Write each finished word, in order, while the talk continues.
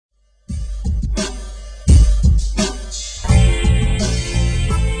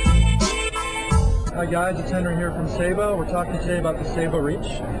guys, it's Henry here from Saebo. We're talking today about the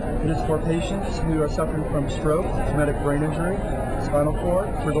SaeboReach. It is for patients who are suffering from stroke, traumatic brain injury, spinal cord,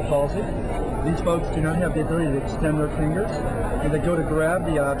 cerebral palsy. These folks do not have the ability to extend their fingers. When they go to grab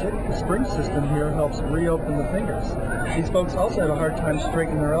the object, the spring system here helps reopen the fingers. These folks also have a hard time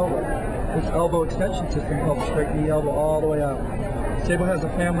straightening their elbow. This elbow extension system helps straighten the elbow all the way out. Saebo has a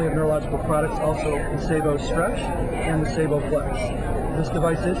family of neurological products, also the Saebo-Stretch and the SaeboFlex. This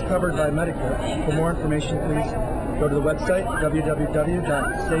device is covered by Medicare. For more information, please go to the website www.saebo.com.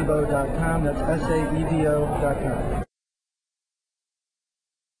 That's SaeboCom.